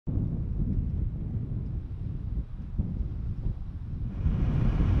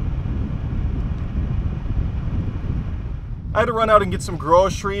I had to run out and get some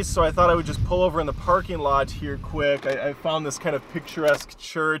groceries, so I thought I would just pull over in the parking lot here quick. I found this kind of picturesque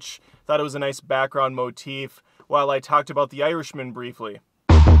church. Thought it was a nice background motif while I talked about The Irishman briefly.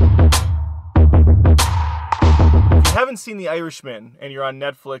 If you haven't seen The Irishman and you're on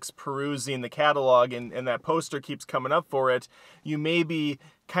Netflix perusing the catalog and that poster keeps coming up for it, you may be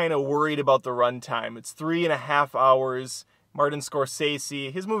kind of worried about the runtime. It's 3.5 hours. Martin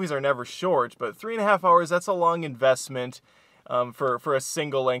Scorsese, his movies are never short, but 3.5 hours, that's a long investment for a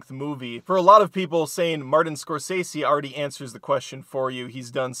single-length movie. For a lot of people saying Martin Scorsese already answers the question for you.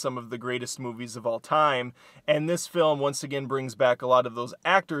 He's done some of the greatest movies of all time, and this film once again brings back a lot of those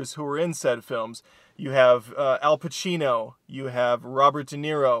actors who were in said films. You have Al Pacino, you have Robert De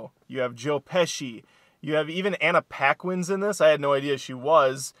Niro, you have Joe Pesci, you have even Anna Paquin's in this. I had no idea she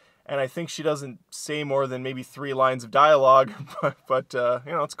was. And I think she doesn't say more than maybe 3 lines of dialogue, but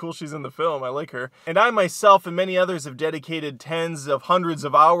you know, it's cool she's in the film. I like her. And I myself and many others have dedicated tens of hundreds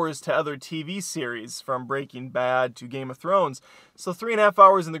of hours to other TV series, from Breaking Bad to Game of Thrones. So 3.5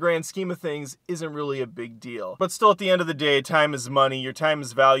 hours in the grand scheme of things isn't really a big deal. But still, at the end of the day, time is money. Your time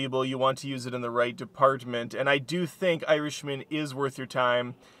is valuable. You want to use it in the right department. And I do think Irishman is worth your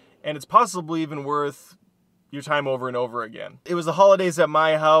time. And it's possibly even worth your time over and over again. It was the holidays at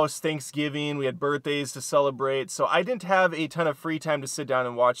my house, Thanksgiving, we had birthdays to celebrate, so I didn't have a ton of free time to sit down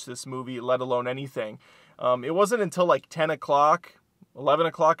and watch this movie, let alone anything. It wasn't until like 10 o'clock, 11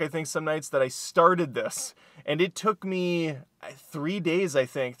 o'clock, I think, some nights that I started this, and it took me 3 days, I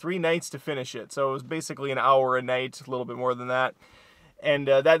think, 3 nights to finish it, so it was basically an hour a night, a little bit more than that. And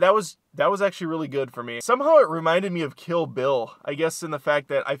that was actually really good for me. Somehow it reminded me of Kill Bill, I guess, in the fact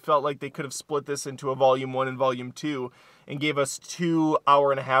that I felt like they could have split this into a Volume 1 and Volume 2 and gave us 2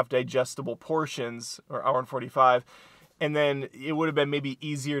 hour-and-a-half digestible portions, or hour and 45, and then it would have been maybe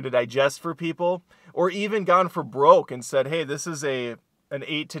easier to digest for people, or even gone for broke and said, hey, this is an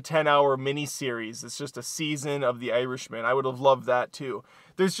 8 to 10 hour miniseries. It's just a season of The Irishman. I would have loved that too.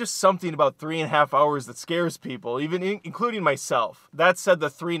 There's just something about 3.5 hours that scares people, even including myself. That said, the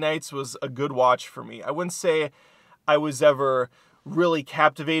 3 nights was a good watch for me. I wouldn't say I was ever really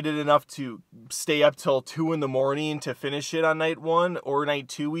captivated enough to stay up till 2 in the morning to finish it on night 1 or night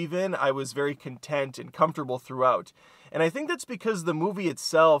 2 even. I was very content and comfortable throughout. And I think that's because the movie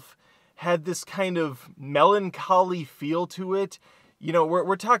itself had this kind of melancholy feel to it. You know,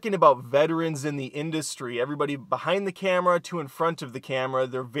 we're talking about veterans in the industry, everybody behind the camera to in front of the camera.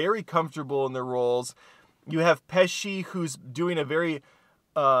 They're very comfortable in their roles. You have Pesci, who's doing a very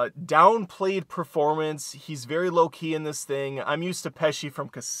downplayed performance. He's very low-key in this thing. I'm used to Pesci from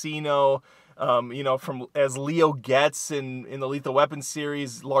Casino, you know, from as Leo gets in the Lethal Weapon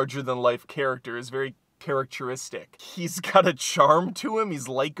series, larger-than-life characters, very characteristic. He's got a charm to him. He's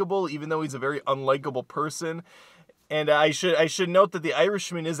likable, even though he's a very unlikable person. And I should note that The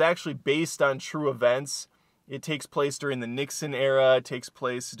Irishman is actually based on true events. It takes place during the Nixon era. It takes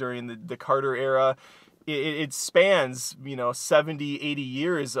place during the Carter era. It spans, you know, 70, 80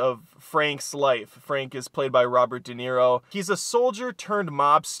 years of Frank's life. Frank is played by Robert De Niro. He's a soldier turned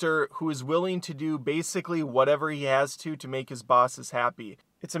mobster who is willing to do basically whatever he has to make his bosses happy.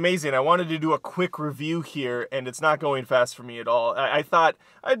 It's amazing. I wanted to do a quick review here, and it's not going fast for me at all. I thought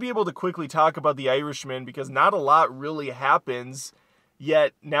I'd be able to quickly talk about The Irishman because not a lot really happens,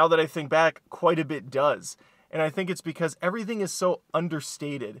 yet now that I think back, quite a bit does. And I think it's because everything is so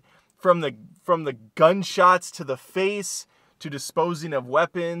understated. From the gunshots to the face, to disposing of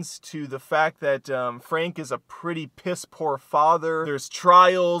weapons, to the fact that Frank is a pretty piss-poor father. There's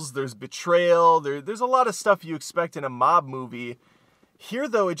trials, there's betrayal, there's a lot of stuff you expect in a mob movie. Here,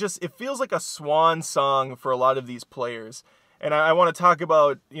 though, it feels like a swan song for a lot of these players. And I want to talk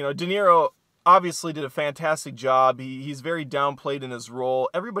about, you know, De Niro obviously did a fantastic job. He's very downplayed in his role.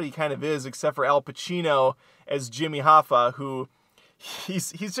 Everybody kind of is, except for Al Pacino as Jimmy Hoffa, who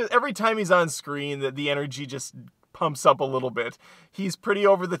he's just, every time he's on screen, the energy just pumps up a little bit. He's pretty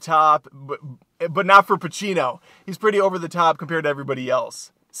over the top, but not for Pacino. He's pretty over the top compared to everybody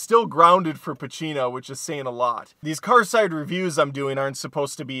else. Still grounded for Pacino, which is saying a lot. These Carside reviews I'm doing aren't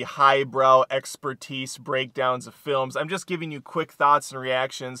supposed to be highbrow expertise breakdowns of films. I'm just giving you quick thoughts and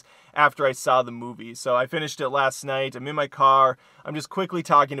reactions after I saw the movie. So I finished it last night. I'm in my car. I'm just quickly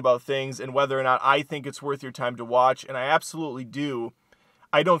talking about things and whether or not I think it's worth your time to watch, and I absolutely do.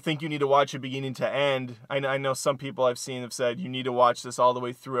 I don't think you need to watch it beginning to end. I know some people I've seen have said you need to watch this all the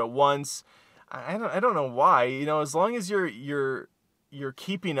way through at once. I don't know why. You know, as long as you're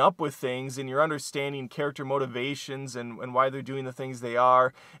keeping up with things and you're understanding character motivations and why they're doing the things they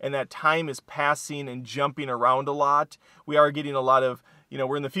are, and that time is passing and jumping around a lot. We are getting a lot of, you know,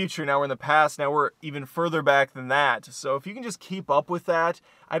 we're in the future, now we're in the past, now we're even further back than that. So if you can just keep up with that,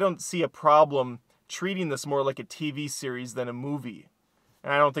 I don't see a problem treating this more like a TV series than a movie.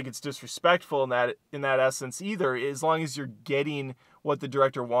 And I don't think it's disrespectful in that essence either, as long as you're getting what the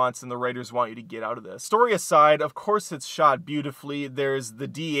director wants and the writers want you to get out of this. Story aside, of course it's shot beautifully. There's the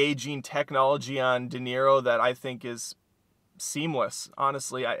de-aging technology on De Niro that I think is seamless,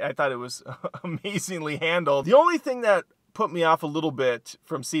 honestly. I thought it was amazingly handled. The only thing that put me off a little bit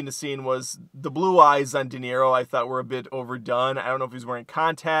from scene to scene was the blue eyes on De Niro. I thought were a bit overdone. I don't know if he was wearing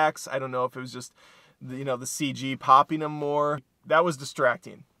contacts. I don't know if it was just, you know, the CG popping him more. That was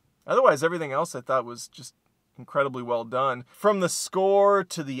distracting. Otherwise, everything else I thought was just incredibly well done. From the score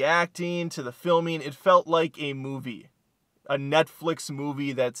to the acting to the filming, it felt like a movie. A Netflix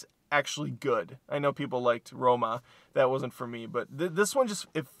movie that's actually good. I know people liked Roma. That wasn't for me. But this one just,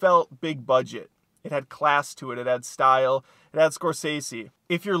 it felt big budget. It had class to it. It had style. It had Scorsese.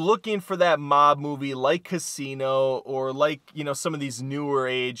 If you're looking for that mob movie like Casino or like, you know, some of these newer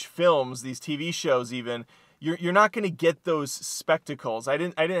age films, these TV shows even, you're not going to get those spectacles. I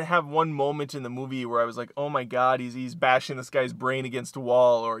didn't have one moment in the movie where I was like, oh my God, he's bashing this guy's brain against a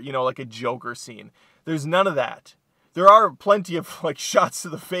wall, or, you know, like a Joker scene. There's none of that. There are plenty of like shots to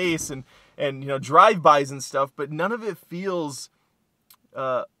the face and you know, drive-bys and stuff, but none of it feels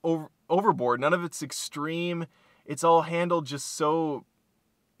overboard. None of it's extreme. It's all handled just so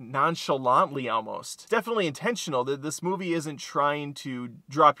nonchalantly almost. Definitely intentional that this movie isn't trying to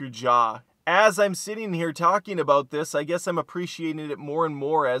drop your jaw. As I'm sitting here talking about this, I guess I'm appreciating it more and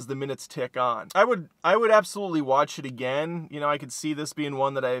more as the minutes tick on. I would absolutely watch it again. You know, I could see this being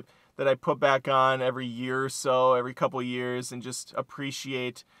one that I put back on every year or so, every couple of years, and just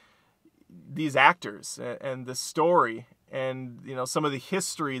appreciate these actors and the story and, you know, some of the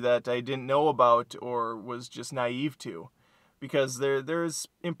history that I didn't know about or was just naive to. Because there's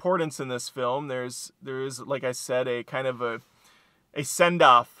importance in this film. There is, like I said, a kind of a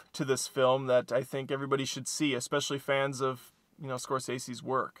send-off to this film that I think everybody should see, especially fans of, you know, Scorsese's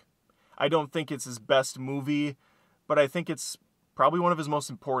work. I don't think it's his best movie, but I think it's probably one of his most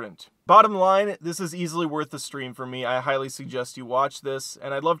important. Bottom line, this is easily worth the stream for me. I highly suggest you watch this,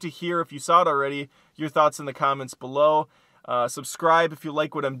 and I'd love to hear, if you saw it already, your thoughts in the comments below. Subscribe if you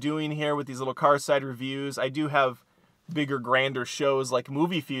like what I'm doing here with these little Carside reviews. I do have bigger, grander shows like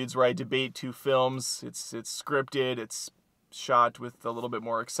Movie Feuds where I debate two films. It's scripted, it's shot with a little bit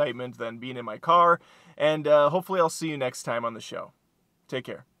more excitement than being in my car, and hopefully I'll see you next time on the show. Take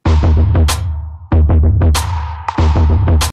care.